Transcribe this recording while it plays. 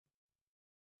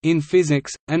In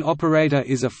physics, an operator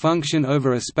is a function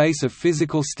over a space of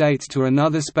physical states to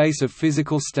another space of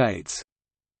physical states.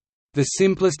 The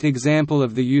simplest example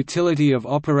of the utility of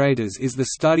operators is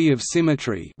the study of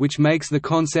symmetry, which makes the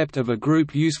concept of a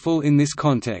group useful in this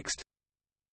context.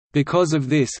 Because of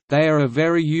this, they are a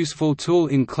very useful tool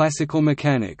in classical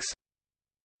mechanics.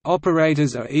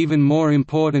 Operators are even more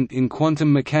important in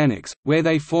quantum mechanics, where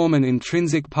they form an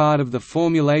intrinsic part of the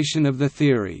formulation of the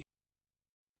theory.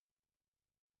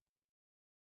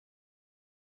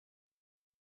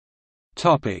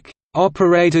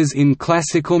 Operators in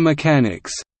classical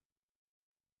mechanics.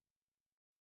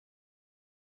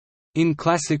 In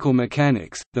classical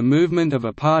mechanics, the movement of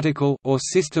a particle or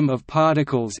system of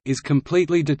particles is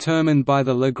completely determined by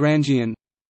the Lagrangian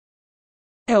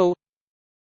L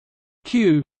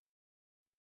Q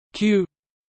Q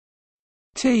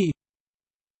T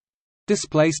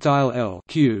display style L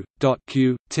Q dot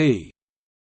Q T,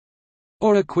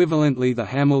 or equivalently the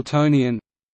Hamiltonian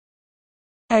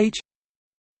H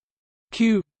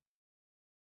Q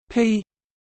P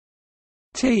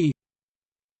T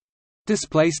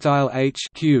display style H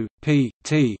Q P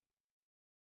T,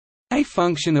 a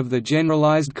function of the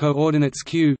generalized coordinates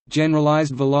q,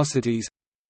 generalized velocities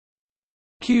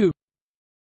q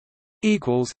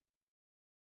equals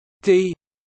d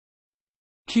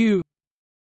q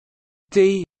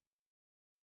d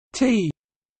t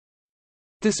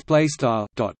display style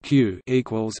dot q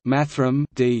equals mathrm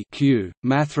d q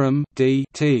mathrm d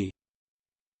t,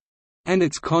 and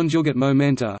its conjugate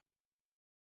momenta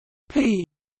p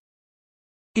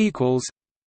equals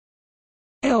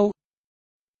L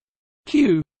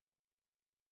Q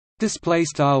display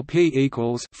style p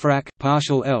equals frac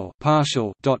partial L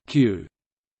partial dot q.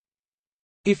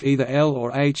 If either L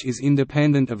or H is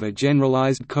independent of a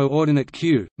generalized coordinate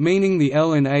q, meaning the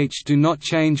L and H do not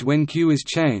change when q is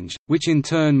changed, which in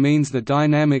turn means the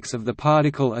dynamics of the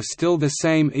particle are still the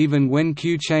same even when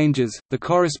q changes, the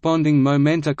corresponding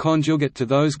momenta conjugate to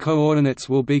those coordinates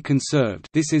will be conserved.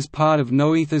 This is part of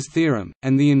Noether's theorem,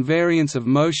 and the invariance of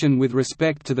motion with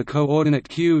respect to the coordinate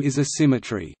q is a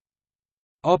symmetry.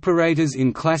 Operators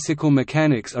in classical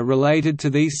mechanics are related to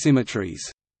these symmetries.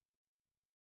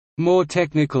 More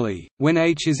technically, when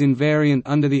H is invariant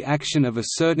under the action of a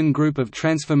certain group of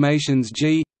transformations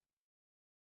G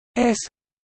S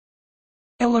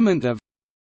element of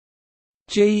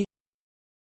G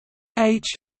H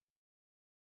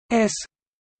S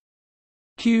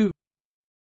Q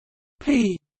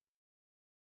P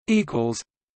equals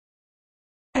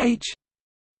H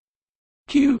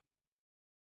Q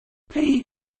P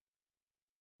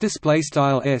display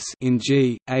style S in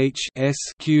G H S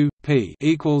Q P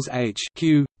equals H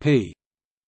Q P.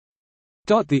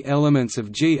 The elements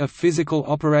of G are physical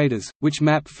operators, which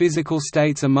map physical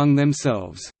states among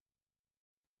themselves.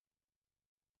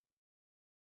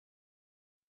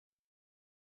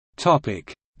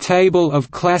 Topic: Table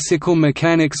of classical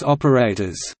mechanics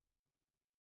operators.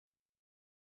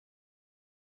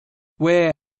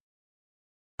 Where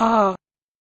R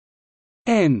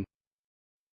N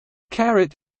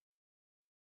caret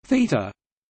theta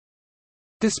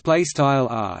display style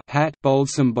r hat bold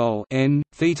symbol n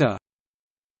theta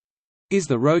is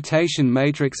the rotation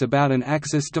matrix about an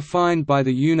axis defined by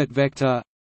the unit vector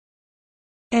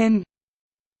n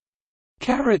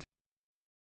caret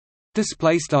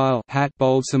display style hat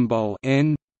bold symbol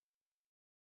n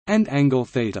and angle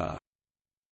theta.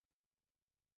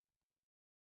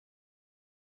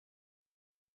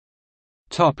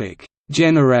 Topic: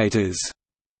 Generators.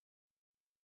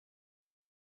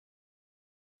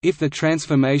 If the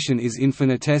transformation is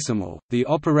infinitesimal, the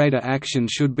operator action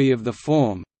should be of the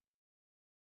form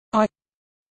I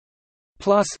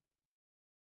plus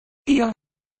ia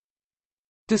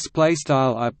display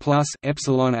style I plus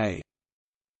epsilon a,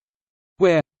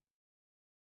 where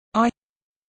I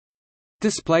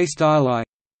display style I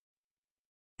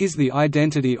is the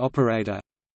identity operator,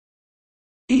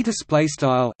 e display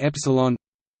style epsilon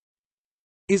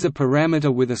is a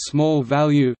parameter with a small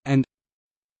value, and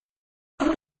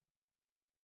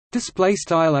display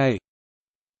style a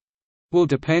will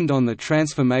depend on the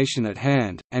transformation at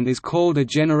hand, and is called a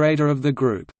generator of the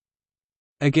group.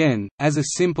 Again, as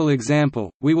a simple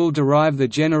example, we will derive the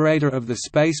generator of the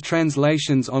space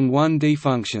translations on 1D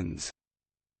functions.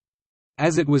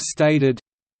 As it was stated,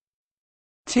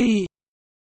 T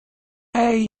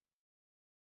A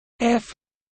F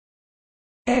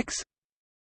X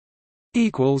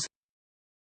equals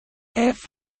F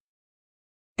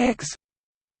X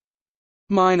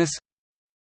minus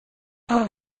a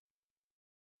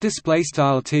display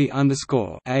style T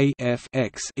underscore a F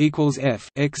X equals F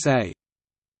X a.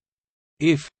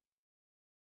 If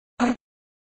a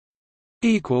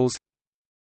equals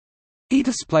E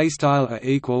display style A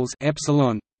equals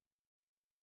epsilon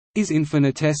is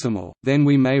infinitesimal, then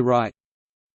we may write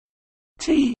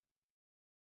T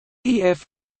EF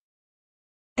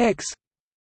X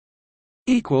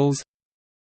equals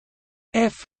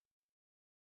F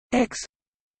X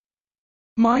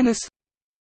minus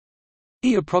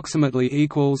E approximately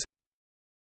equals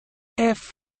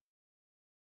F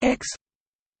X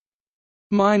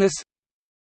minus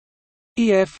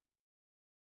EF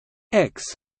X.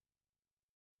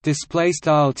 Display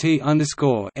style T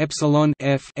underscore epsilon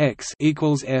F X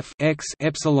equals F X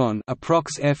epsilon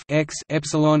approx F X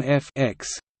epsilon F X.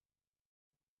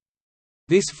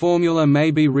 This formula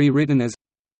may be rewritten as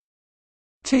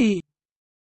T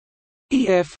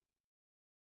EF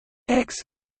X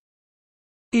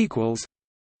equals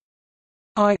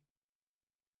I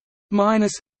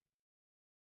minus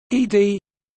ED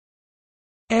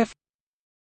F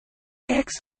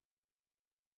X.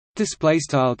 Display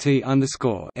style T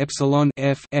underscore epsilon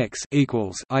F X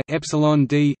equals I epsilon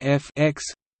D F X,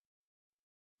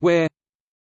 where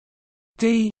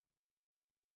D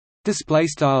display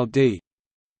style D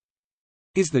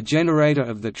is the generator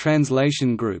of the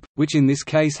translation group, which in this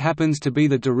case happens to be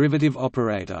the derivative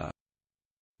operator.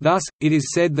 Thus, it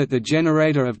is said that the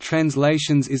generator of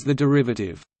translations is the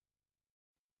derivative.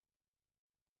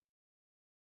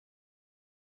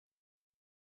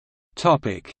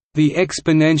 The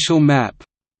exponential map.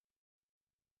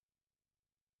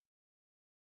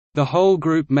 The whole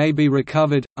group may be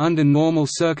recovered, under normal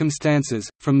circumstances,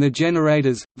 from the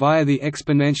generators, via the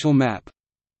exponential map.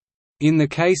 In the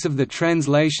case of the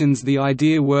translations, the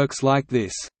idea works like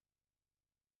this.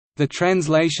 The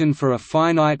translation for a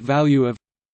finite value of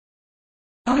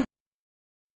a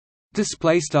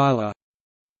 *a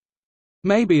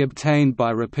may be obtained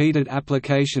by repeated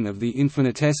application of the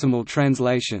infinitesimal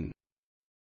translation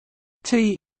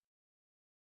T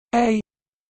A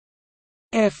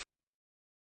F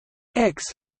X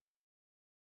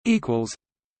equals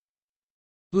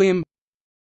lim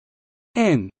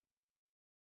n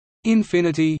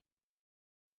infinity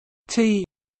T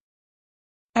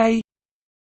A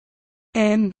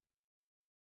n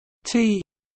T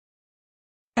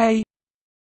A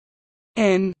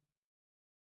n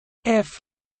F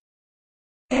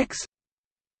X.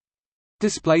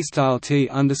 Display style T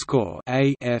underscore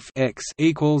A F X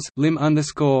equals lim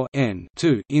underscore n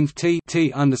 2 inf T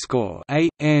T underscore A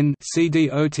N C D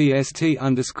O T S T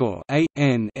underscore A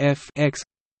N F X,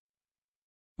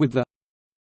 with the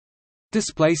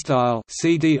display style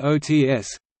C D O T S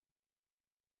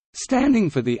standing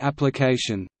for the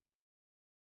application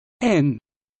n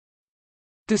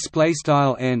display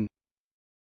style n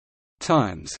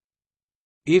times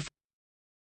if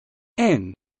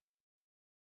n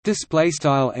display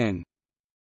style n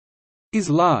is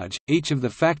large, each of the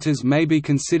factors may be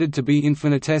considered to be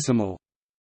infinitesimal.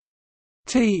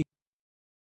 T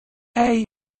A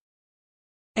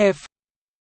F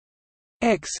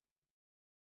X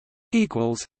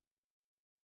equals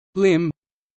lim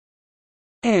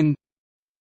n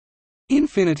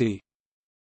infinity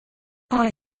I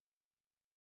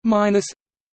minus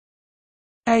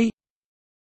A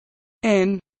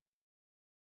n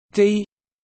D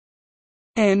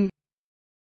n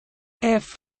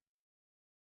F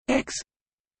X.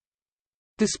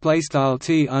 Display style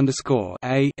T underscore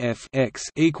A F X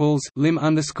equals lim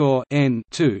underscore n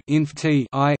 2 inf T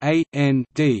I A N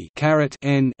D caret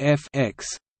n F X.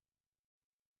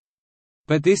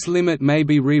 But this limit may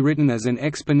be rewritten as an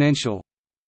exponential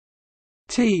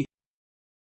T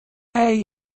A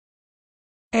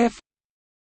F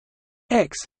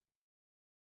X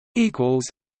equals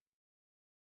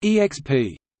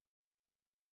exp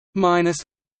minus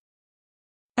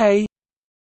A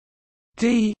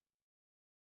D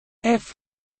F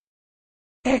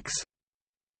X.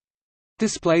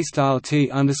 Display style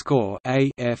T underscore A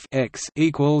F X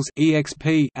equals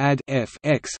exp add F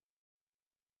X.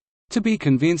 To be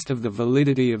convinced of the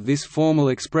validity of this formal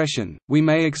expression, we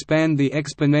may expand the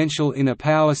exponential in a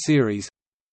power series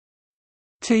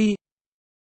T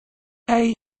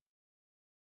A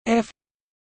F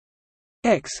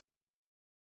X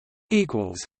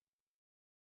equals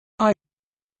I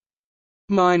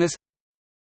minus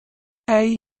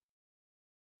A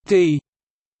D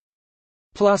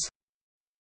plus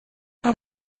a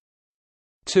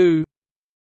 2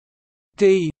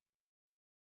 D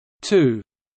 2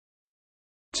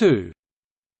 2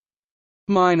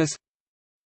 minus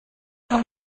a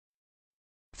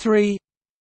 3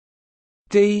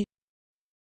 D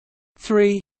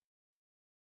 3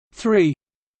 3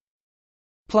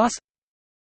 plus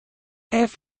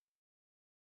F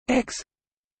X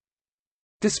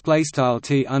display style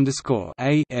t underscore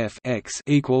a f x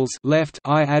equals left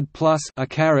I add plus a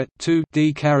caret 2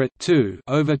 d caret 2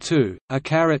 over 2 a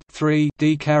caret 3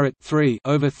 d caret 3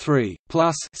 over 3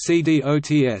 plus c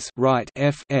dots right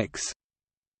f x.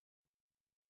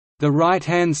 The right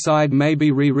hand side may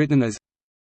be rewritten as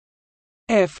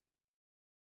f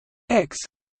x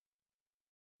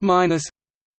minus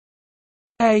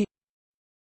a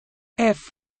f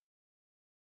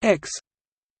x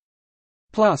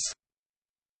plus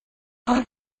a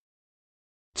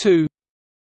 2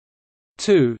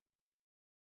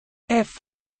 f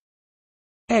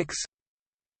x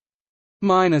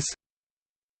minus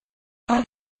a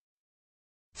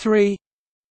 3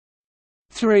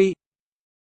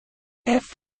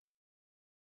 f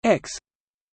x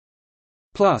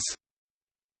plus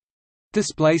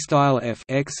display style f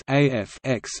x a f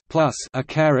x plus a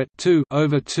caret 2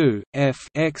 over 2 f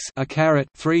x a caret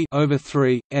 3 over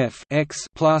 3 f x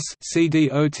plus c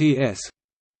dots,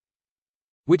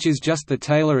 which is just the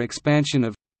Taylor expansion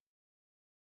of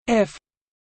f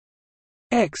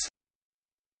x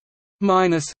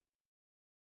minus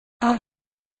a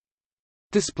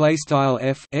display style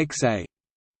f x a,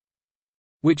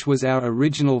 which was our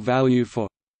original value for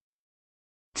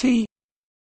t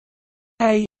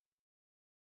a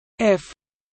f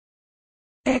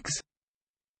x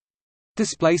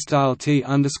display style t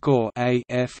underscore a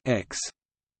f x.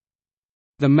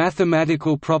 The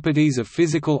mathematical properties of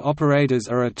physical operators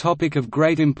are a topic of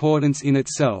great importance in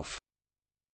itself.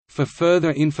 For further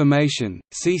information,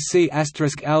 see C**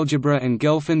 algebra and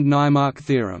Gelfand–Naimark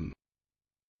theorem.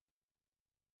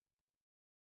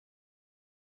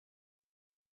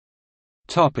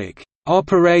 Topic: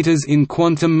 Operators in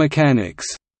quantum mechanics.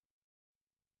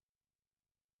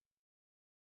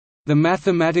 The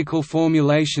mathematical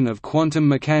formulation of quantum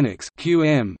mechanics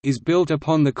 (QM) is built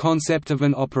upon the concept of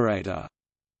an operator.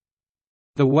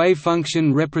 The wave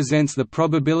function represents the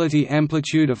probability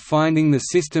amplitude of finding the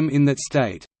system in that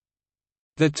state.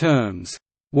 The terms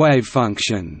wave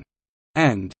function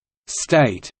and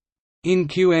state in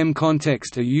QM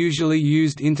context are usually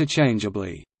used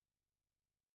interchangeably.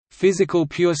 Physical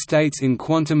pure states in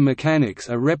quantum mechanics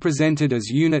are represented as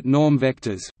unit norm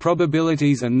vectors.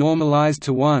 Probabilities are normalized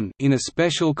to 1 in a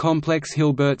special complex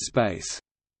Hilbert space.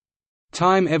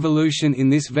 Time evolution in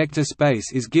this vector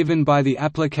space is given by the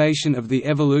application of the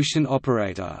evolution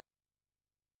operator.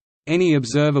 Any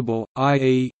observable,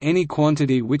 i.e., any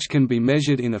quantity which can be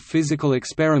measured in a physical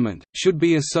experiment, should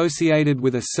be associated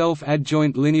with a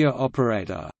self-adjoint linear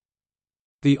operator.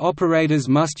 The operators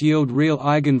must yield real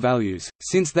eigenvalues,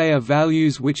 since they are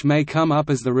values which may come up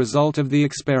as the result of the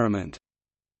experiment.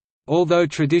 Although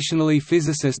traditionally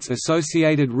physicists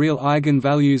associated real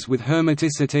eigenvalues with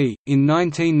Hermiticity, in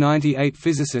 1998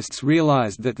 physicists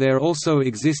realized that there also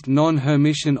exist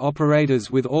non-Hermitian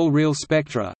operators with all real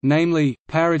spectra, namely,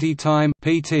 parity time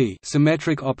 (pt)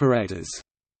 symmetric operators.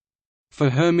 For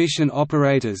Hermitian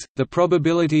operators, the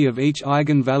probability of each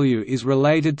eigenvalue is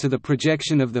related to the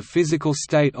projection of the physical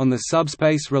state on the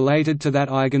subspace related to that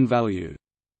eigenvalue.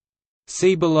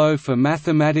 See below for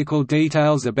mathematical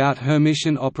details about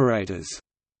Hermitian operators.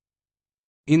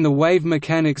 In the wave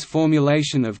mechanics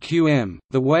formulation of QM,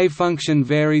 the wave function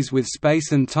varies with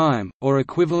space and time, or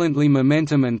equivalently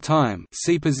momentum and time.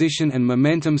 See position and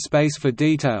momentum space for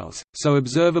details, so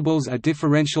observables are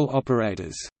differential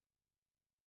operators.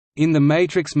 In the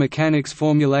matrix mechanics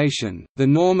formulation, the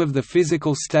norm of the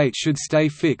physical state should stay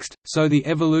fixed, so the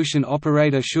evolution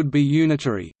operator should be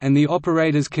unitary, and the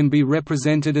operators can be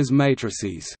represented as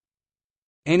matrices.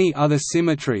 Any other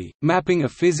symmetry, mapping a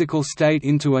physical state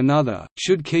into another,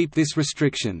 should keep this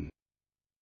restriction.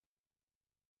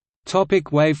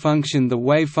 Wavefunction. The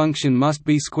wavefunction must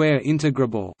be square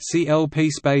integrable (CLP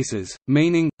spaces),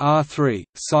 meaning R3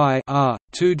 psi R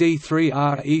 2d3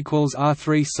 R equals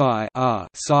R3 psi R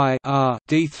psi R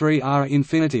d3 R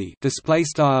infinity. Display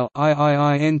style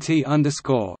IIINT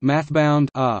underscore mathbound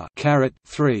R caret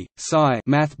 3 psi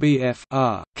math BF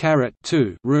R caret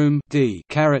 2 room D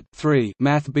caret 3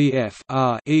 math BF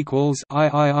R equals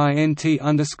IIINT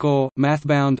underscore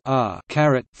mathbound R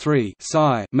caret 3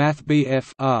 psi math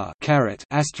BF R caret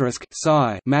asterisk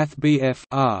psi math BF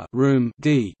R room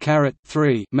D caret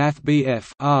 3 math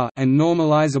BF R and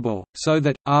normalizable, so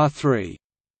that R3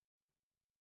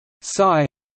 psi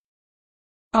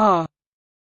R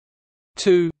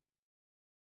 2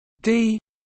 D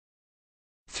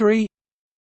 3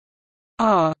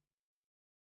 R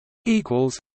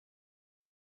equals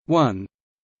 1.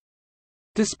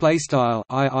 Display style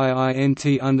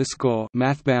IIINT underscore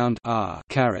mathbound R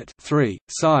caret 3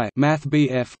 psi math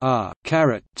BF R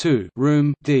caret 2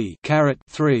 room D caret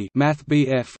 3 math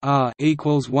BF R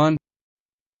equals 1.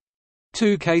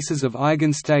 Two cases of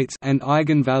eigenstates and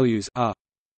eigenvalues are: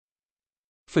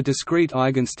 for discrete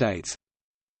eigenstates,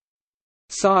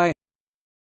 psi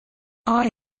I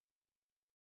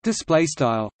display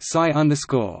style psi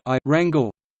underscore I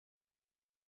wrangle,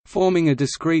 forming a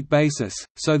discrete basis,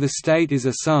 so the state is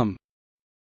a sum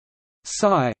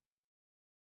psi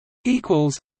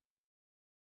equals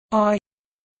I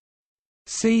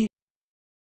C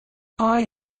I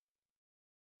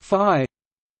phi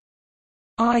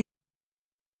I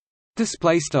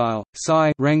display style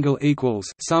psi wrangle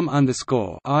equals sum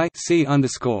underscore I C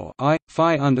underscore I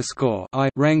phi underscore I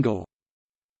wrangle,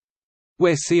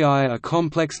 where Ci are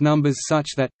complex numbers such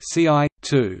that Ci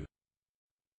 2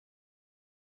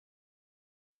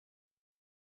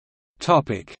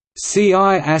 topic Ci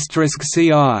asterisk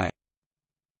Ci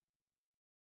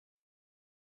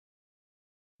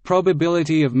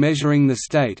probability of measuring the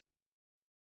state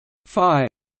phi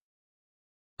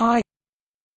I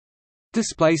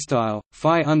display style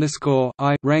phi underscore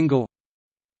I wrangle,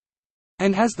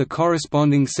 and has the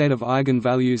corresponding set of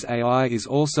eigenvalues AI is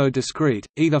also discrete,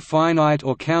 either finite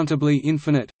or countably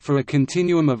infinite, for a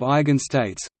continuum of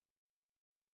eigenstates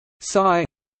psi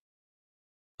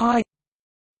I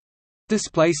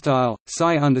display style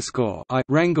psi underscore I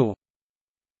wrangle,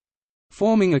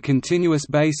 forming a continuous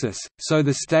basis, so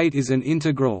the state is an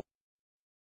integral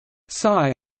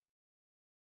psi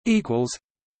equals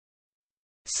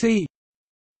C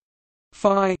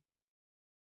phi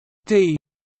d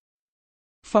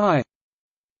phi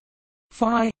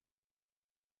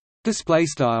display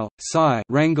style psi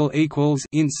wrangle equals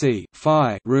in C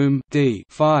phi room d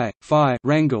phi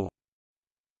wrangle,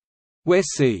 where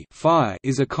C phi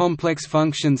is a complex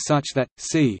function such that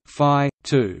C phi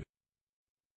 2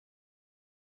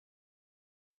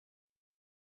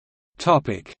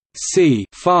 topic C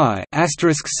phi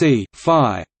asterisk C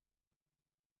phi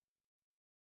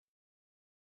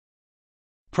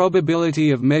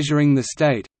probability of measuring the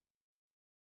state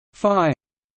phi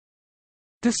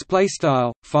display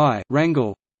style phi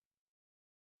wrangle.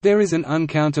 There is an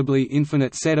uncountably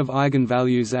infinite set of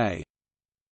eigenvalues A.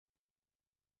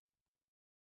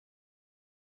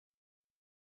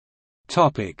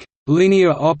 Topic: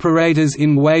 linear operators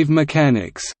in wave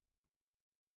mechanics.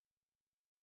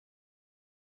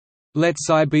 Let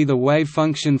psi be the wave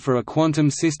function for a quantum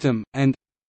system, and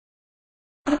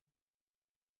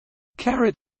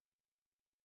caret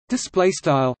display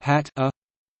style hat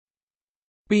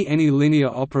be any linear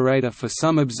operator for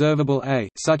some observable A,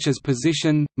 such as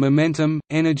position, momentum,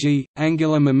 energy,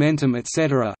 angular momentum,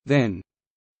 etc. Then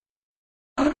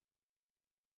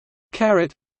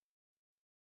caret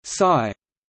psi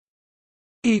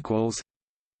equals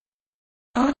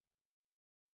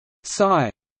psi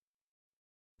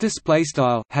display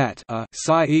style hat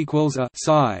psi equals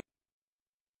psi,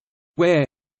 where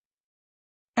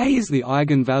A is the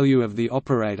eigenvalue of the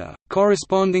operator,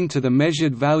 corresponding to the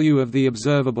measured value of the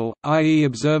observable, i.e.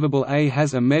 observable A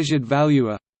has a measured value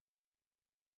A.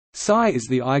 Psi is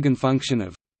the eigenfunction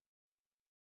of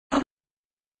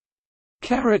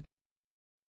caret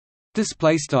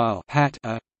display style hat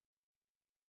A.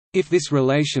 If this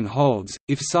relation holds,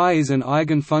 if psi is an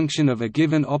eigenfunction of a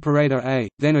given operator A,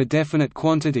 then a definite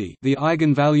quantity, the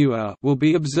eigenvalue A, will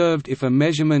be observed if a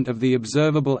measurement of the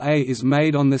observable A is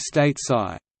made on the state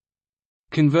psi.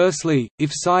 Conversely,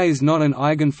 if psi is not an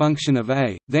eigenfunction of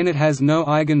A, then it has no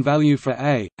eigenvalue for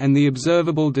A, and the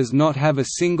observable does not have a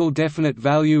single definite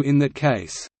value in that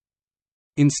case.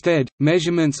 Instead,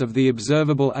 measurements of the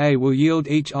observable A will yield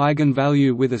each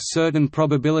eigenvalue with a certain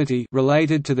probability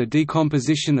related to the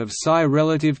decomposition of psi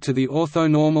relative to the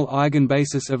orthonormal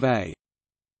eigenbasis of A.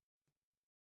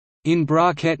 In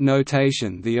bracket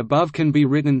notation, the above can be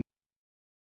written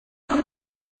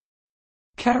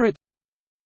caret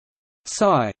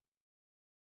psi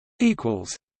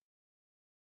equals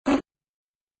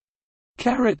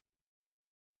caret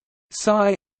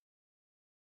psi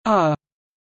r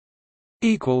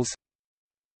equals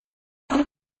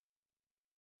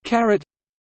caret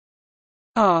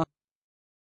r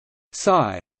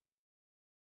psi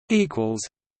equals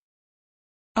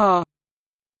r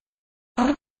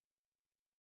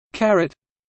caret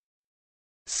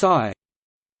psi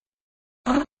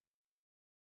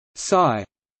psi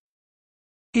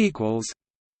equals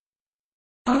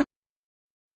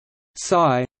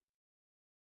psi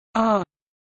r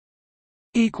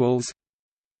equals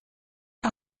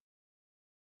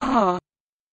r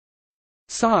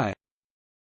psi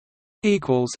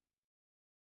equals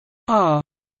r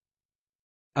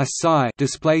a psi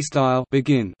display style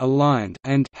begin aligned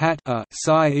and hat a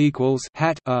psi equals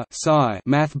hat a psi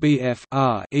math BF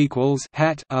r equals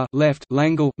hat a left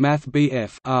Langle math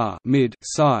BF r mid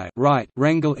psi right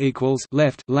wrangle equals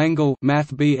left Langle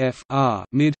math BF r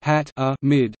mid hat a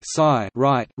mid psi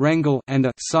right wrangle and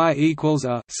a psi equals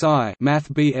a psi math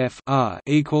BF r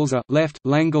equals a left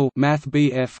Langle math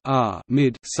BF r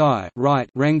mid psi right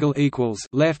wrangle equals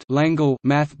left Langle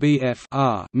math BF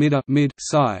r mid a mid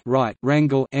psi right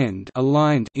wrangle end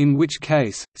aligned, in which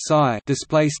case psi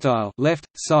display style left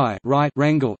psi right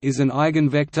wrangle is an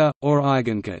eigenvector or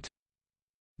eigenket.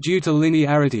 Due to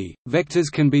linearity,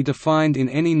 vectors can be defined in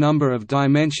any number of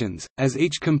dimensions, as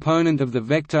each component of the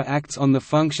vector acts on the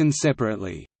function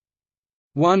separately.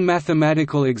 One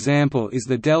mathematical example is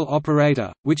the del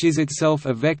operator, which is itself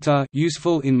a vector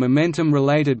useful in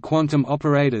momentum-related quantum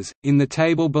operators, in the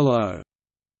table below.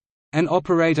 An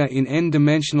operator in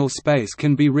n-dimensional space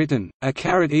can be written: a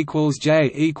caret equals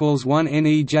j equals 1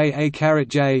 nej a caret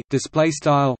j display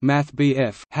style math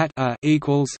BF hat a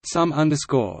equals sum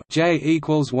underscore j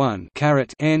equals 1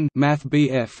 caret n math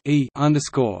BF e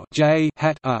underscore j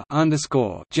hat a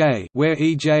underscore j, where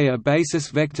ej are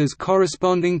basis vectors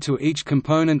corresponding to each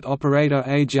component operator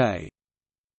aj.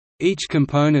 Each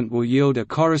component will yield a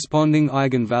corresponding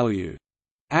eigenvalue.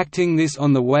 Acting this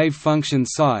on the wave function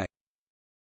psi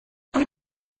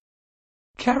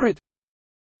caret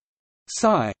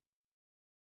psi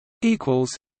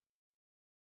equals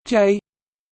j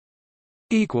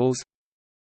equals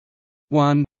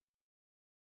 1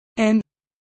 n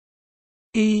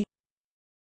e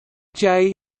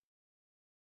j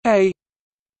a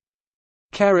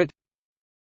caret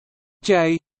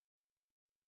j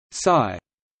psi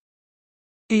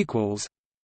equals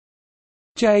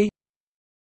j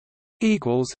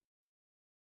equals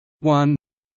 1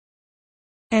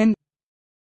 n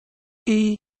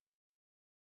e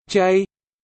j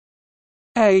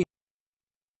a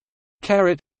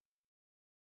caret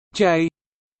j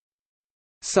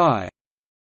psi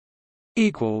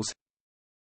equals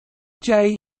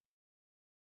j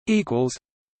equals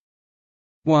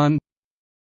 1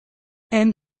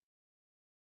 n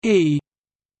e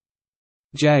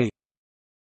j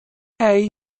a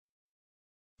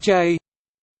j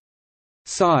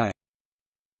psi.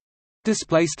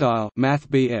 Display style math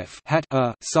BF hat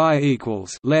a psi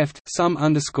equals left sum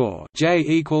underscore j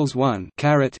equals 1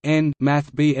 caret n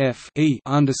math BF e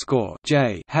underscore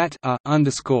j hat a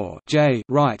underscore j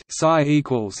right psi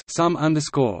equals sum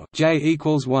underscore j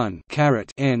equals 1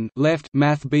 caret n left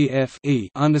math BF e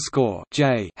underscore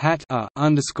j hat a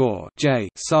underscore j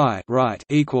psi right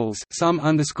equals sum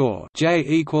underscore j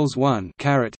equals 1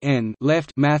 caret n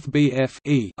left math BF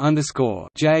e underscore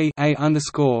j a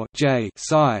underscore j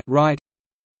psi right,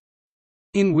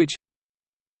 in which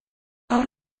a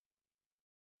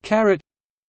caret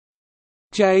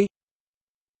j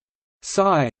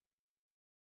psi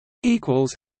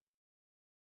equals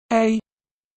a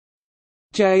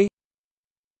j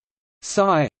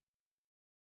psi.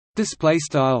 Display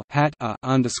style hat a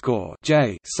underscore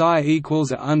j psi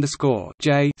equals a underscore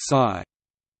j psi.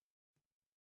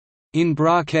 In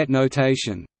bracket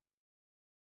notation,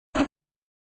 a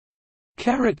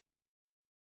caret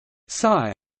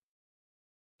psi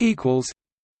equals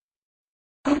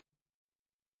a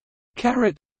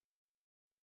caret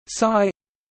psi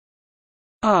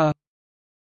r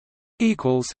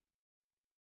equals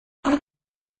a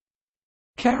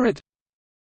caret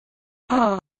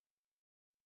r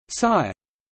psi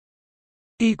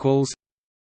equals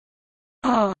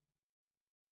r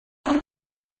a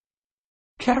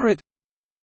caret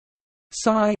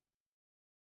psi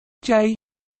j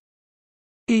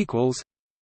equals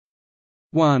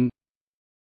 1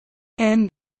 n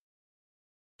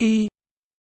e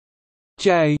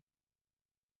j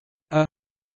a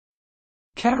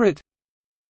caret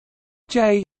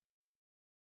j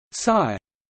psi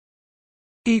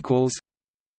equals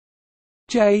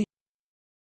j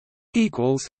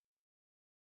equals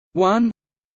 1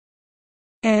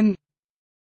 n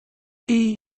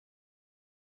e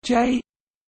j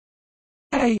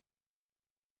a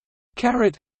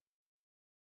caret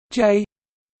j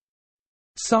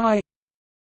psi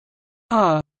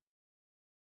r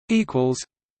equals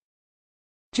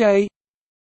j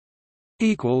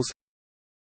equals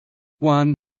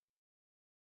 1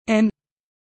 n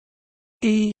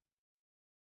e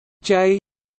j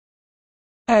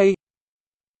a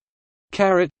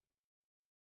caret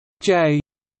j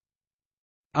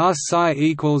R psi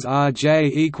equals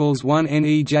RJ equals 1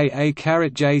 NEJ A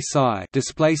caret J psi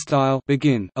display style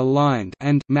begin aligned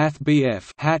and Math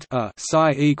BF hat a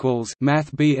psi equals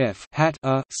Math BF hat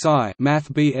a psi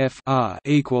Math BF R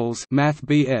equals Math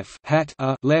BF hat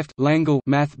a left Langle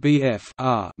Math BF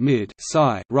R mid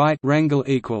psi right wrangle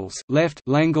equals left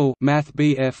Langle Math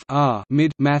BF R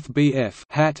mid Math BF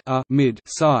hat a mid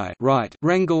psi right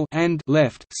wrangle and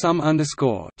left sum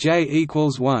underscore J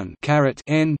equals 1 caret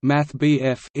N Math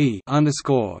BF E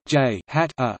underscore J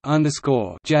hat a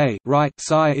underscore J right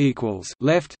psi equals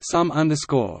left sum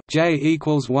underscore J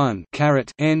equals 1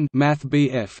 caret N Math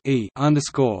BF E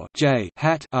underscore J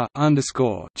hat a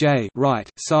underscore J right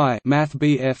psi Math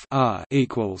BF R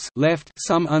equals left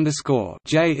sum underscore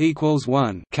J equals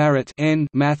 1 caret N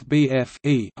Math BF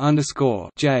E underscore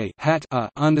J hat a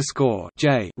underscore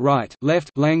J right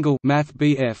left Langle Math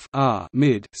BF R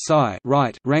mid psi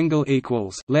right wrangle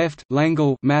equals left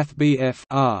Langle Math BF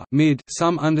R mid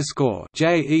sum underscore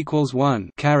J equals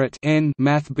 1 caret N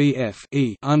Math BF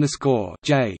E underscore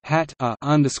J hat a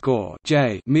underscore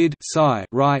J mid psi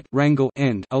right wrangle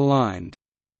end aligned.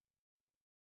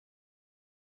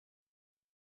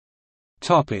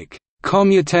 Topic: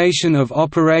 Commutation of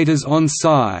operators on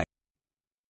psi.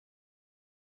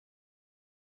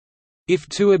 If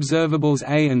two observables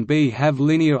A and B have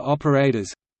linear operators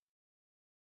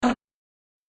a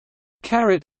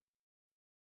caret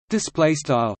display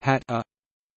style hat a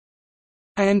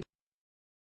and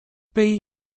b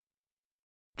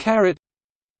caret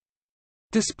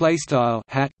display style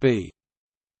hat b,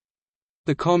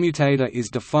 the commutator is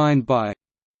defined by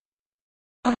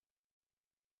a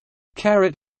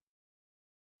caret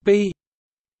b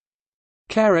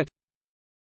caret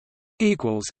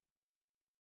equals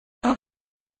a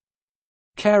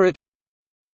caret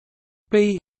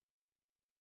b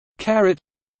caret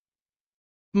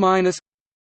minus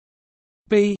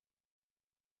b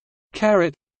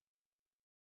caret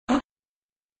a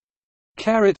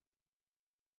caret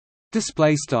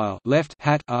display style left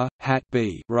hat a hat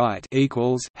b right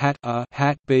equals hat a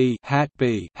hat b hat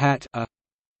b hat a.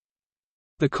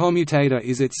 The commutator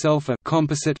is itself a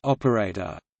composite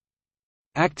operator.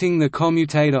 Acting the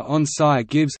commutator on psi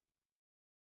gives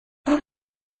a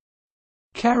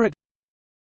caret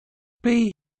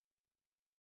b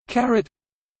caret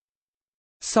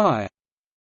psi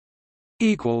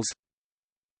equals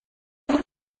a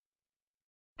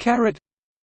caret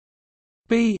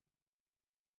b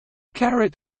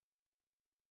caret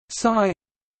psi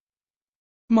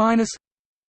minus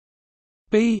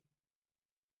b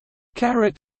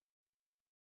caret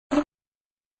a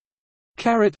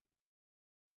caret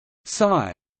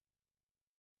psi.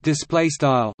 Display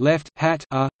style left hat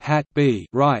a hat b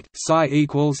right psi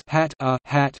equals hat a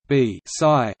hat b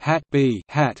psi hat b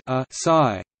hat a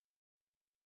psi.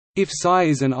 If psi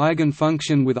is an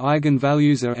eigenfunction with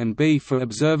eigenvalues a and b for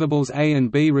observables A and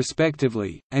B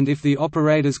respectively, and if the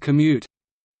operators commute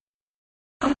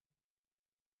a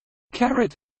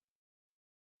caret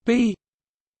b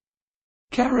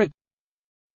caret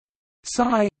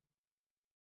psi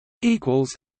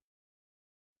equals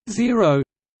 0,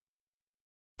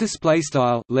 display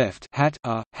style left hat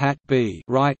a hat b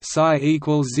right psi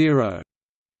equals 0,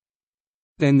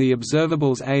 then the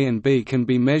observables A and B can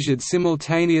be measured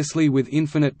simultaneously with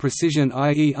infinite precision,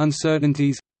 i.e.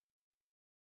 uncertainties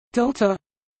delta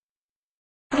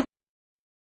a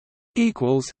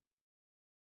equals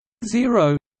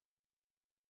 0,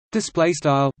 display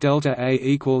style delta a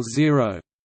equals 0,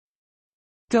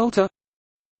 delta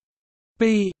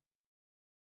b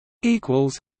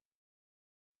equals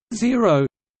 0,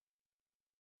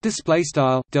 display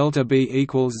style delta b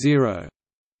equals 0.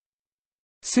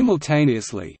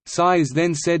 Simultaneously, psi is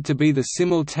then said to be the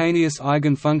simultaneous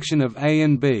eigenfunction of A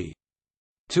and B.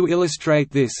 To illustrate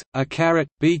this, a caret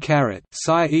b caret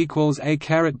psi equals a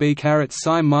caret b caret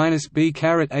psi minus b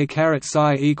caret a caret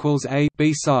psi equals a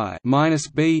b psi minus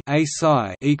b a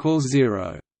psi equals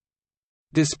 0.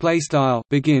 Display style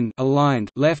begin aligned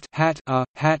left hat a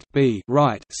hat b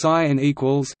right psi and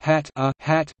equals hat a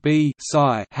hat b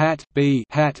psi hat b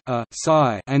hat a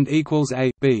psi and equals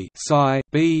a b psi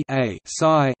b a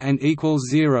psi and equals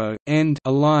 0 end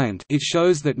aligned. It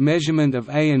shows that measurement of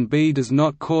A and B does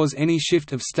not cause any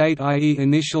shift of state, i.e.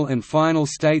 initial and final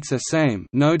states are same,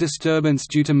 no disturbance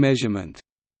due to measurement.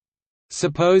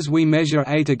 Suppose we measure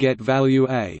A to get value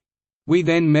A. We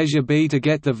then measure B to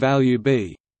get the value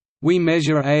B. We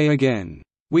measure A again.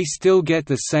 We still get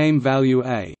the same value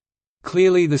A.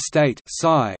 Clearly the state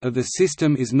psi of the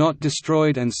system is not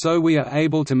destroyed, and so we are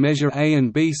able to measure A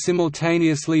and B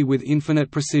simultaneously with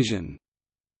infinite precision.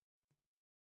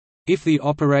 If the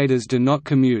operators do not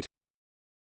commute,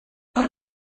 a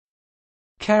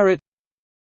caret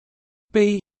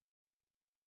b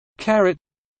caret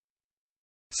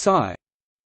psi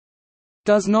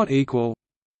does not equal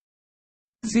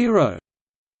 0.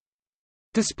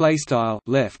 Display style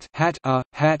left hat a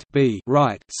hat b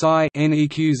right psi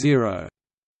neq 0.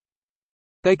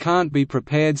 They can't be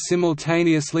prepared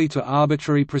simultaneously to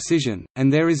arbitrary precision,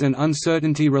 and there is an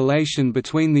uncertainty relation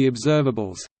between the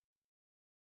observables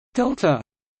delta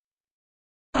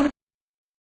a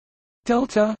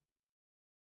delta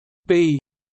b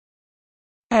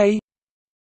a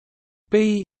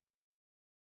b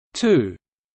 2.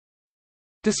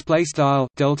 Display style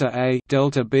delta a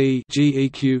delta b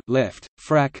geq left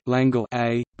frac Langle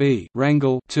a b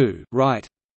rangle 2 right.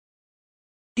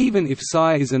 Even if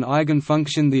psi is an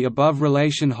eigenfunction, the above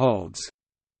relation holds.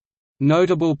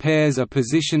 Notable pairs are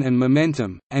position and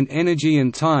momentum, and energy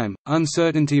and time,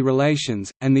 uncertainty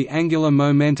relations, and the angular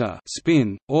momenta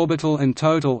spin, orbital and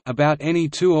total about any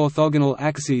two orthogonal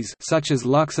axes such as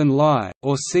Lux and Lie,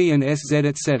 or C and SZ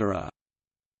etc.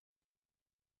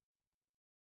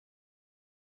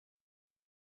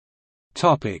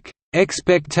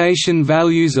 Expectation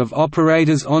values of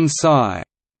operators on psi.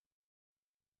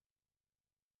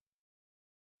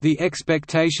 The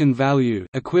expectation value,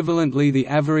 equivalently the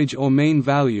average or mean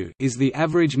value, is the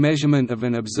average measurement of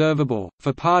an observable.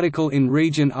 For particle in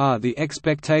region R, the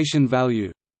expectation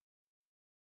value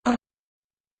a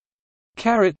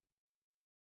caret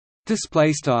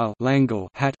display style Langle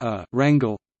hat a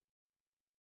rangle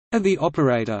of the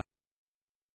operator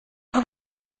a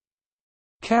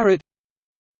caret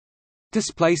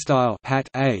display style hat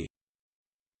a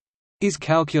is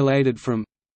calculated from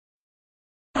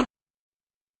a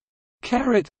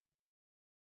caret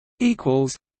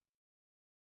equals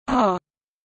r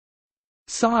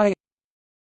psi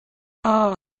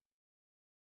r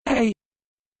a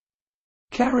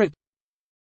caret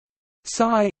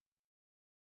psi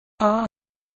r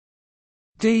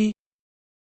d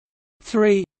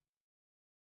 3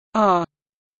 r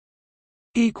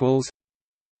equals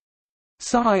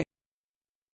psi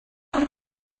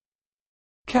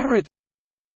caret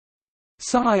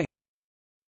psi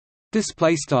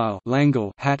display style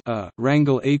Langle hat a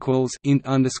rangle equals int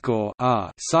underscore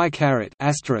r psi caret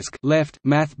asterisk left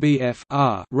math bf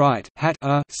r right hat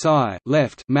a psi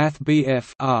left math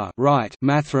bf r right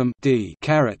mathrm d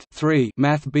caret 3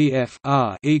 math bf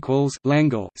r equals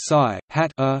Langle psi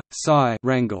hat a psi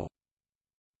rangle.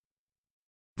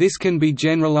 This can be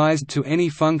generalized to any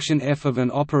function f of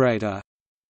an operator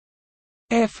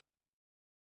f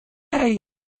a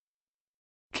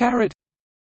caret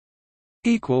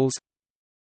equals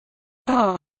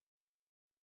r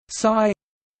psi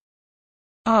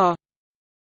r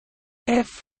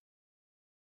f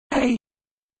a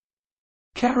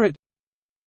caret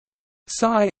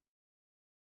psi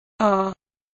r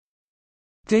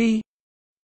d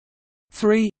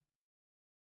 3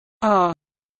 r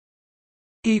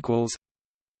equals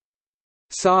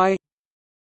psi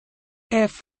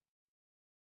f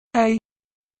a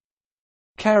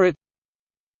caret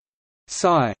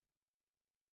psi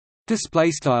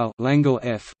display style Langle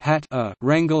f hat a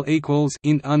rangle equals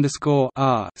int underscore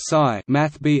r psi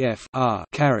math bf r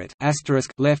caret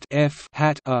asterisk left f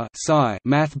hat a psi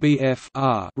math bf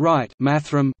r right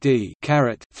mathrm d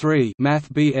caret 3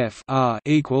 math bf r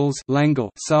equals Langle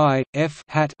psi f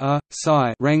hat a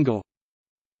psi rangle.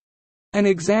 An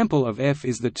example of f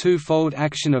is the two-fold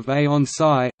action of a on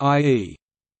psi, i.e.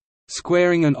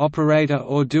 squaring an operator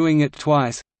or doing it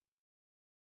twice.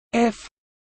 F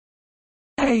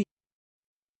a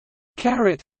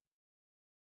caret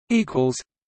equals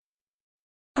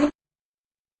a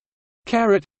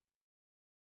caret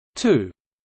 2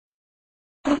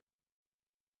 a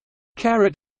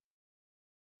caret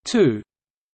 2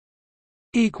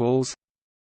 equals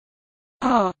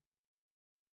r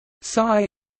psi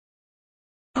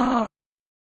r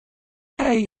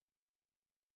a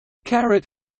caret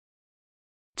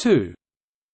 2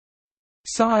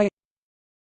 psi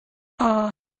r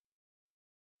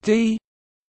d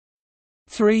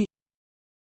 3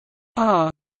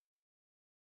 r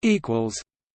equals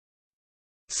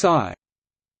psi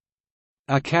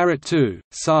a caret 2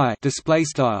 psi display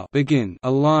style begin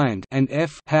aligned and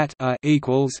f hat a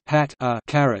equals hat a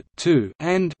caret 2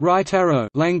 and right arrow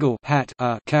Langle hat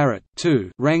a caret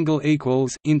 2 rangle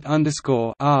equals int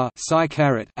underscore r psi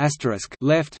caret asterisk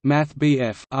left math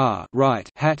bf r right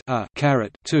hat a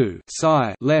caret 2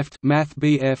 psi left math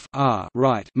bf r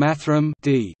right mathrm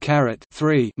d caret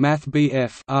 3 math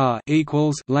bf r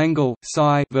equals Langle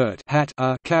psi vert hat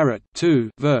a caret 2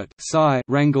 vert psi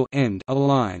rangle end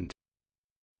aligned.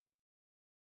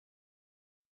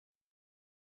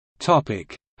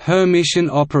 Hermitian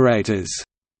operators.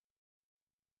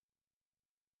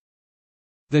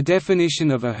 The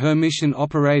definition of a Hermitian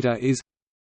operator is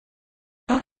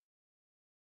a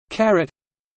caret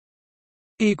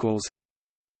equals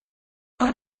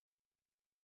a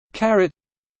caret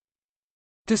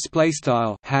display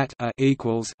style hat a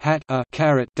equals hat a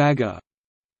caret dagger.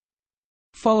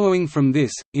 Following from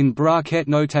this, in bracket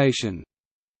notation,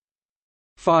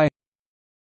 phi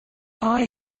I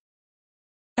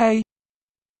a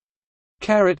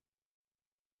caret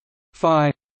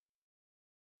phi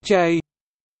j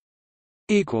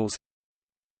equals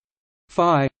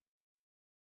phi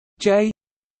j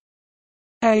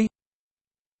a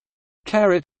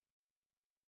caret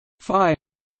phi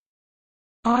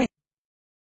I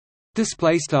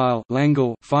display style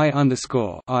Langle phi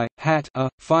underscore I hat a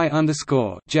phi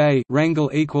underscore j wrangle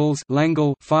equals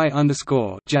Langle phi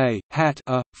underscore j hat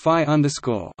a phi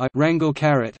underscore I wrangle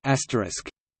caret asterisk.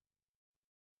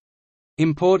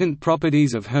 Important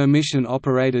properties of Hermitian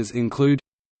operators include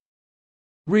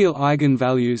real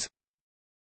eigenvalues.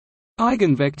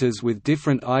 Eigenvectors with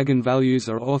different eigenvalues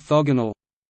are orthogonal.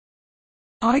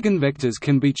 Eigenvectors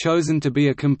can be chosen to be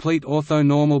a complete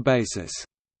orthonormal basis.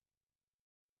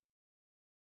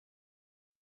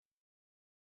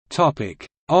 Topic: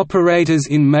 Operators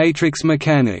in matrix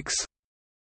mechanics.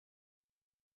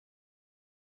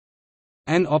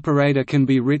 An operator can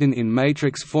be written in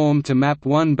matrix form to map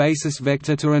one basis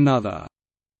vector to another.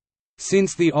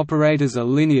 Since the operators are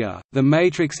linear, the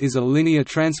matrix is a linear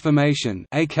transformation,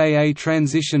 aka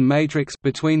transition matrix,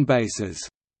 between bases.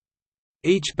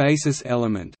 Each basis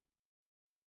element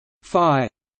phi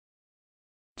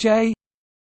j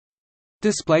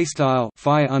display style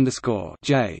phi underscore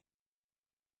j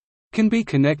can be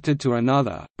connected to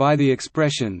another by the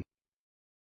expression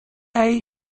a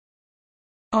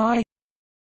I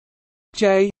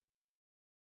j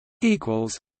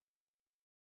equals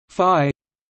phi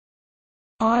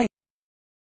I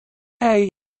a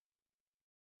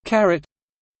caret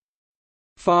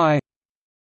phi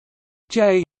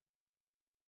j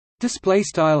display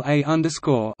style a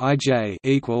underscore ij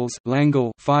equals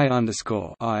Langle phi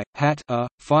underscore I hat a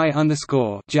phi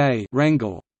underscore j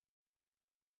wrangle,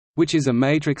 which is a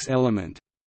matrix element.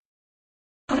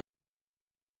 A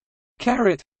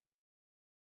caret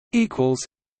equals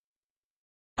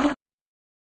a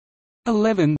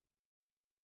 11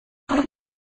 a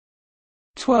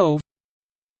 12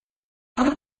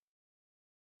 a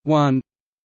 1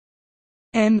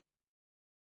 n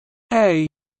a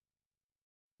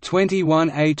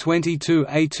 21 a 22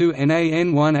 a 2 n a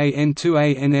n 1 a n 2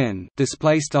 a n n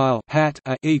display style hat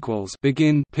a equals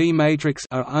begin p matrix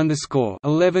a underscore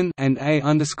 11 and a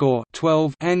underscore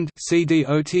 12 and c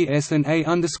dots and a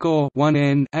underscore 1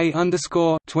 n a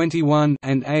underscore 21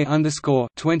 and a underscore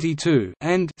 22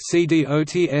 and c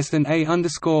dots and a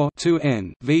underscore 2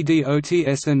 n v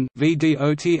dots and v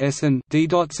dots and d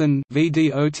dots and v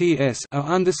dots a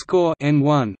underscore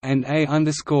n1 and a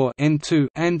underscore n2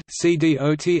 and c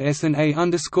dots and a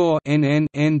underscore nn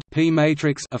end p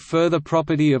matrix. A further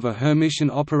property of a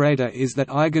Hermitian operator is that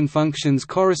eigenfunctions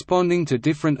corresponding to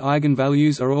different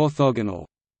eigenvalues are orthogonal.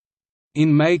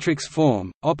 In matrix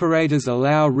form, operators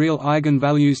allow real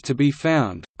eigenvalues to be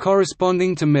found,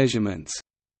 corresponding to measurements.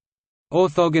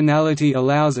 Orthogonality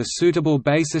allows a suitable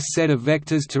basis set of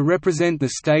vectors to represent the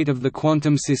state of the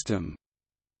quantum system.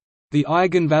 The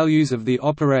eigenvalues of the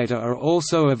operator are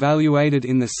also evaluated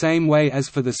in the same way as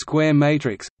for the square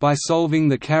matrix, by solving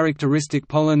the characteristic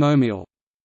polynomial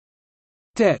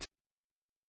det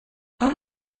a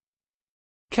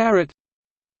caret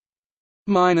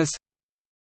minus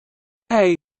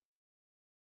a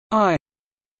I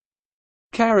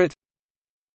caret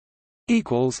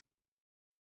equals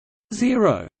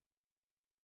 0.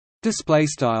 Display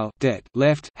style det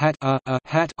left hat a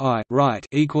hat I right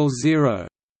equals 0.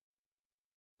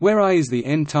 Where I is the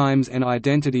n times n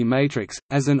identity matrix,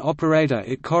 as an operator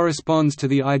it corresponds to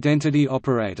the identity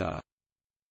operator.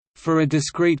 For a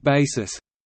discrete basis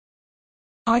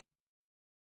I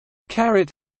caret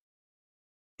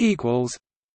equals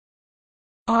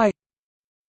I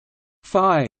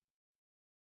phi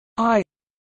I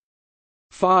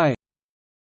phi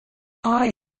I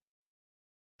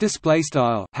display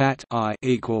style hat I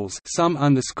equals sum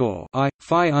underscore I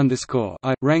phi underscore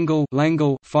I wrangle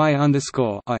Langle phi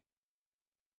underscore I,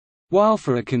 while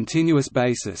for a continuous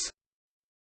basis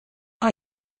I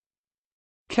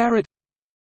caret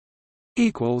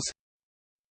equals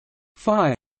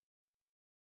phi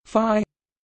phi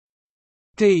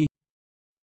d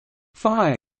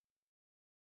phi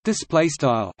display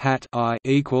style hat I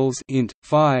equals int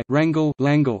phi wrangle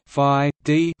Langle phi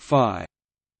d phi.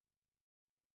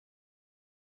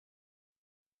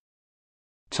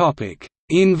 Topic: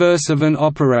 Inverse of an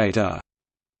operator.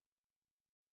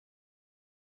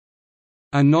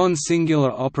 A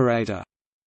non-singular operator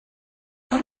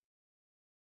a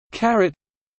caret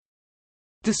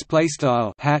display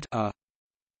style hat a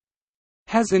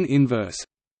has an inverse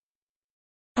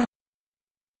a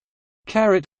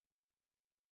caret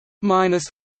minus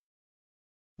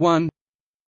 1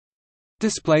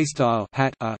 display style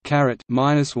hat a caret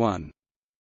minus 1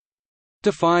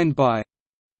 defined by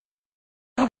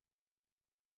a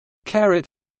caret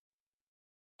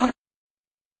a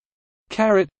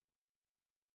caret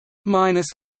minus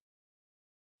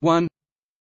 1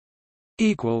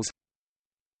 equals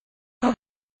a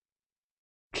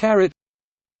caret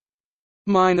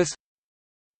minus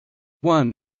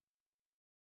 1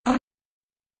 a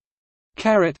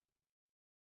caret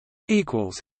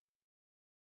equals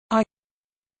I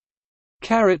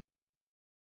caret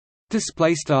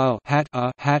display style hat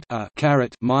a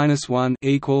caret minus 1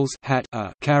 equals hat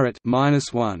a caret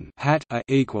minus 1 hat a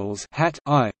equals hat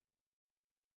I.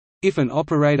 If an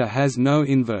operator has no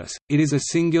inverse, it is a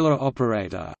singular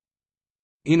operator.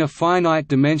 In a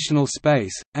finite-dimensional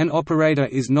space, an operator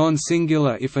is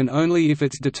non-singular if and only if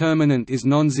its determinant is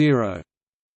non-zero.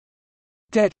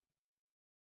 Det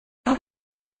a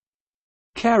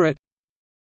caret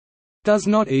does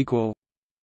not equal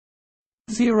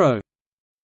 0.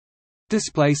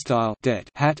 Display style det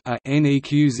hat a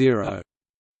neq 0,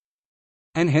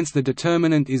 and hence the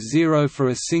determinant is 0 for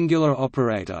a singular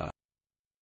operator.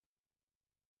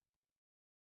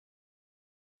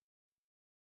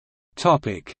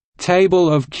 Topic: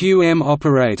 Table of QM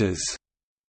operators.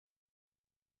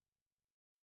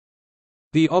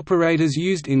 The operators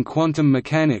used in quantum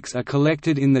mechanics are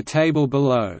collected in the table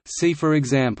below. See for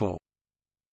example.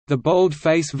 The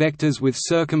bold-face vectors with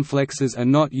circumflexes are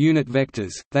not unit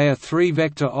vectors, they are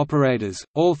three-vector operators,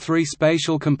 all three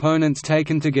spatial components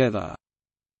taken together.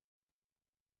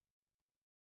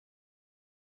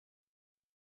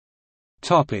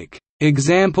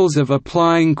 Examples of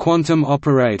applying quantum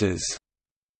operators.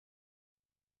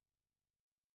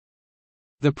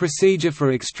 The procedure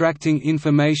for extracting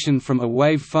information from a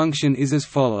wave function is as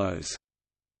follows.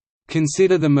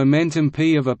 Consider the momentum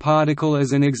p of a particle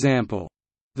as an example.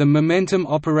 The momentum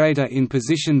operator in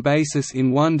position basis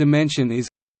in one dimension is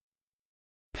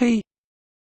p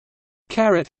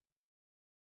caret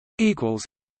equals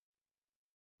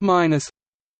minus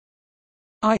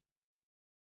I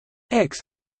x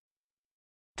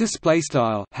display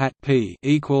style hat p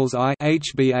equals I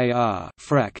hbar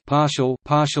frac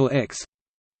partial x.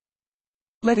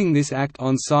 Letting this act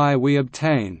on psi, we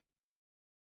obtain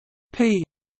p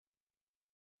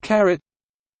caret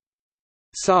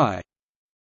psi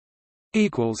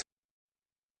equals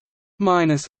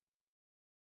minus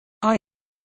I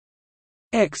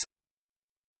x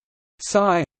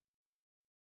psi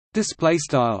display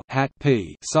style hat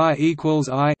p psi equals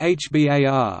I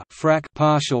hbar frac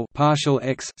partial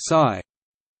x psi.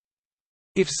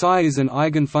 If psi is an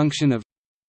eigenfunction of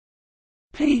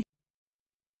p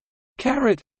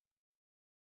caret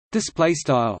display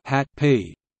style hat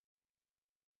p,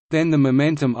 then the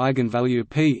momentum eigenvalue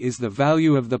p is the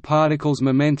value of the particle's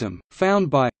momentum, found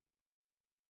by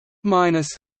minus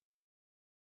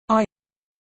I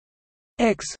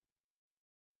x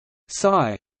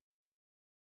psi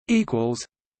equals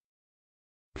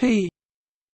p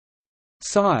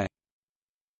psi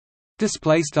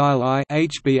display style I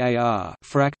hbar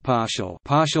frac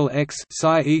partial x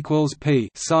psi equals p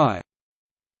psi.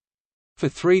 For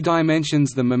 3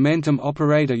 dimensions, the momentum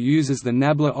operator uses the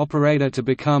nabla operator to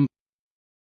become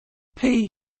p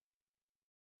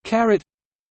caret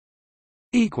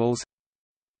equals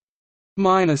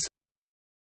minus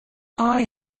I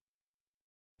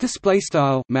display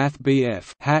style math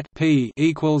BF hat p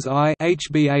equals I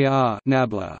hbar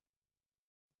nabla.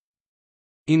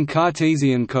 In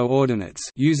Cartesian coordinates,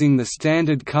 using the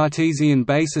standard Cartesian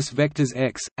basis vectors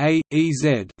x, a, e,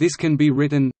 z, this can be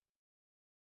written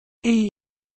e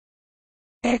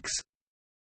x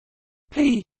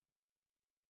p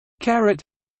caret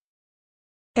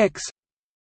x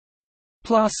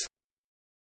plus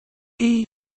e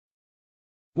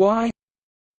y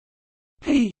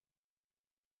p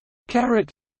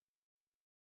caret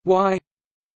y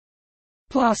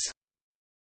plus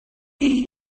e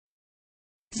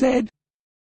z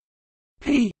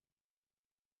p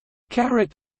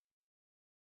caret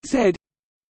z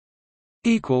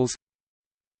equals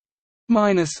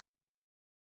minus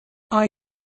I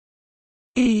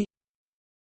e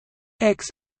x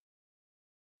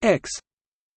x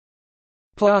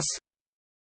plus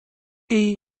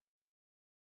e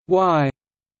y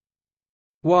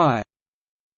y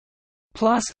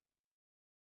plus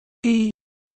e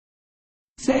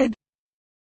z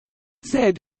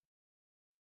z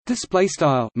Display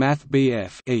style Math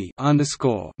E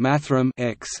underscore mathrm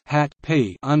x hat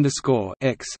P underscore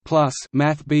x plus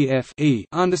Math E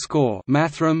underscore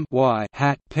mathrm y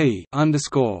hat P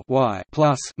underscore y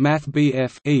plus Math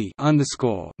E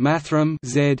underscore mathrm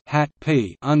z hat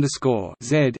P underscore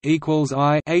z equals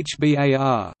I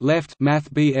HBAR left Math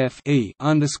E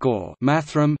underscore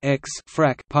mathrm x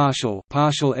frac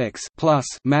partial x plus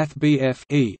Math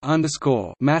E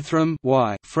underscore mathrm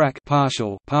y frac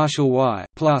partial y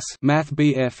plus Math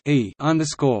E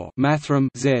underscore mathrm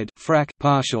z frac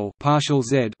partial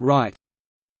z right.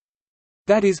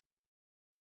 That is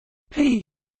P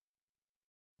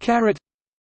caret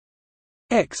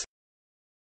x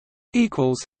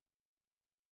equals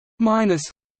minus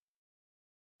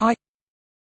I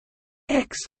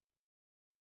x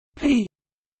P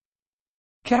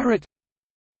caret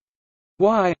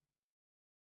y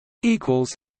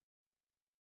equals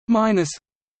minus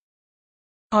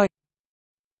I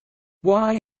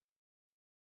y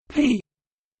P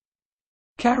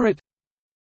caret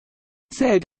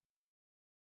z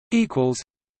equals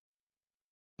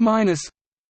minus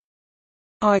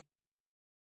I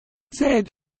z.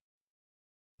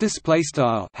 Display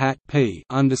style hat P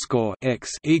underscore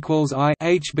x equals I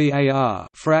HBAR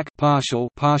frac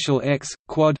partial x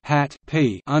quad hat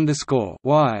P underscore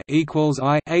y equals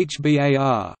I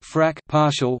HBAR frac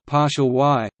partial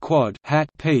y quad hat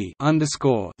P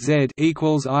underscore z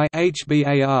equals I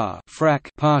HBAR frac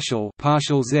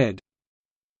partial z.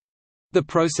 The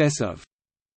process of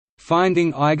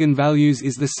finding eigenvalues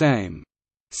is the same.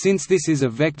 Since this is a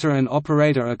vector and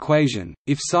operator equation,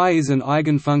 if psi is an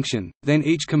eigenfunction, then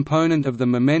each component of the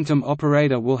momentum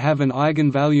operator will have an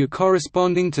eigenvalue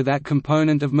corresponding to that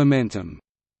component of momentum.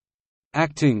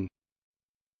 Acting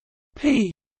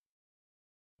P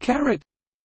caret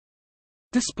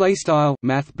display style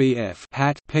Math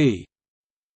hat P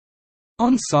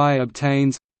on psi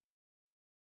obtains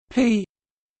P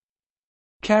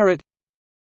caret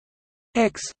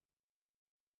x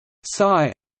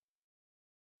psi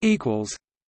equals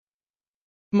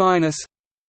minus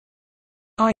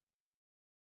I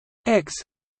x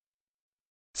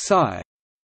psi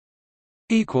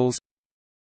equals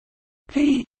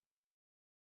P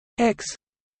x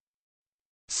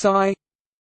psi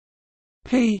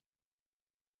P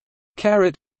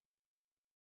caret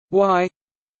y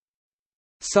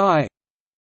psi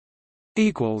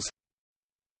equals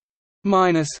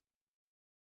minus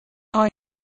I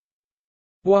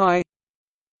y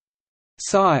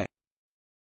psi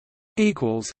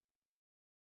equals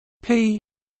P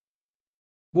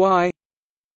y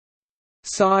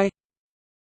psi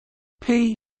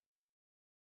P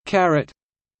caret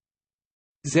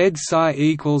Z psi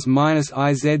equals minus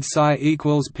I Z psi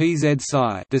equals P Z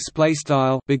psi. Display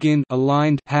style begin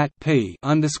aligned hat P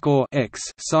underscore x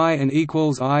psi and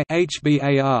equals I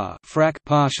HBAR frac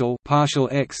partial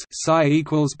x psi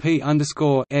equals P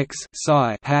underscore x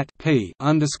psi hat P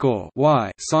underscore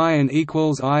y psi and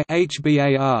equals I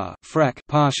HBAR frac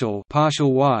partial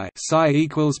y psi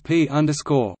equals P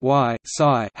underscore y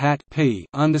psi hat P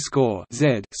underscore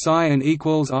z psi and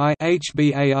equals I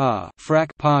HBAR frac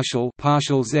partial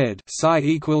z psi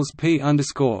equals P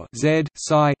underscore z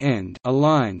psi end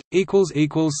aligned equals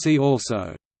see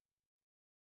also.